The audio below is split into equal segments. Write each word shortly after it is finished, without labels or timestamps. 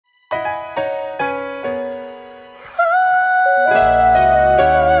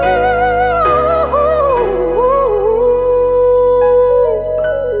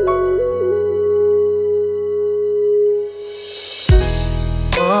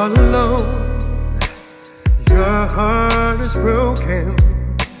all alone, your heart is broken.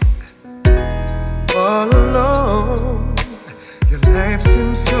 All alone, your life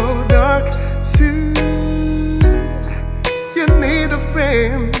seems so dark too. You need a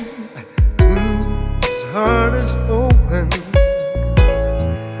friend whose heart is open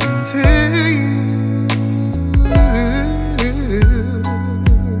to you.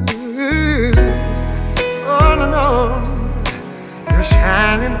 All alone, you're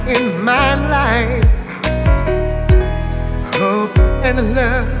shining in my life. Hope and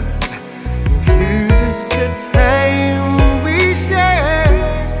love infuses the time we share.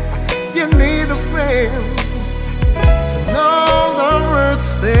 You need a friend to know the world's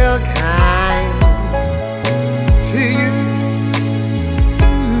still kind to you.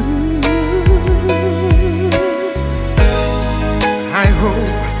 I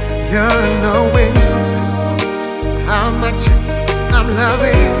hope you're knowing how much I'm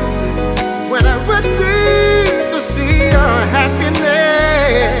loving what I would do to see your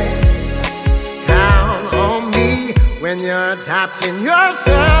happiness. Count on me when you're doubting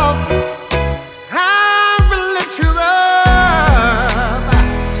yourself. I will lift you up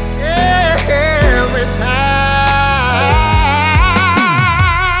every time.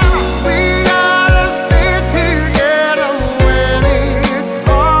 We gotta stay together when it's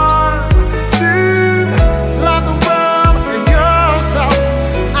hard to love the world and yourself.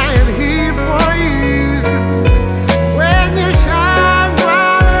 I am here for you when you shine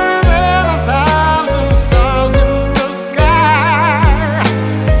brighter than 1,000 stars in the sky.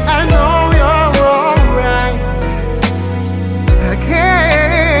 I know you're alright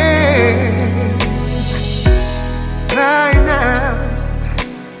again. Right now,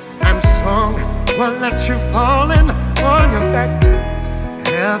 I'm strong, won't let you fall in on your back.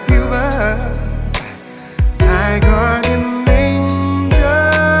 Help you up, my guardian angel.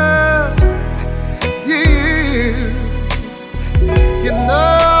 You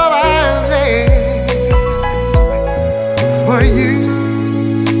know I'm there for you.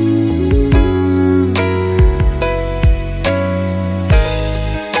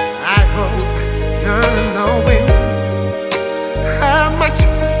 I hope you're knowing how much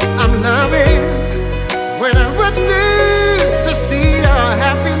I'm loving when I would do to see your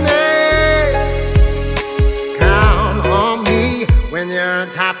happiness. Count on me when you're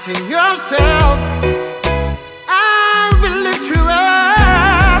doubting yourself. I will lift you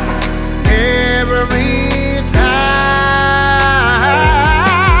up every time.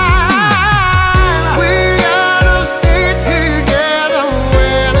 We gotta stay together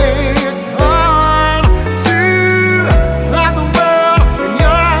when it's hard to love the world and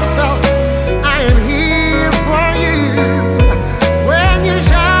yourself. I am here for you when you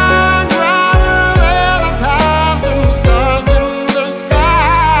shine brighter than 1,000 stars in the sky.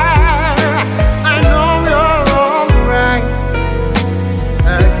 I know you're alright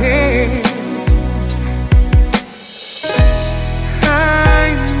again.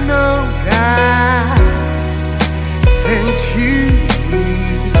 I know God sent you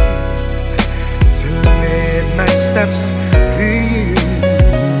here to lead my steps through you.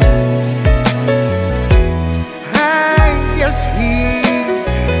 I guess He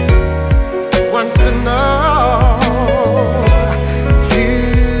wants to know you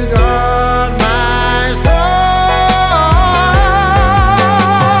got my soul.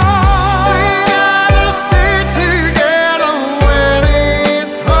 We gotta stay together when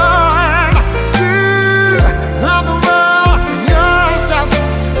it's hard to love the world and yourself.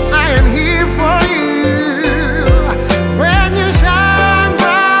 I am here for you when you shine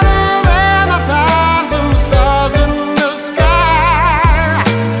brighter than 1,000 stars in the sky.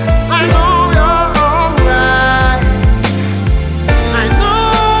 I know you're alright. I know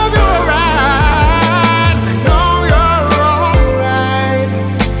you're right. I know you're alright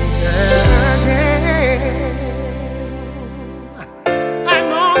again. I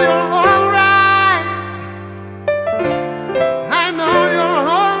know you're alright. I know you're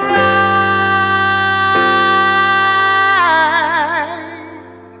alright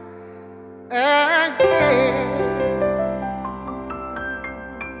again.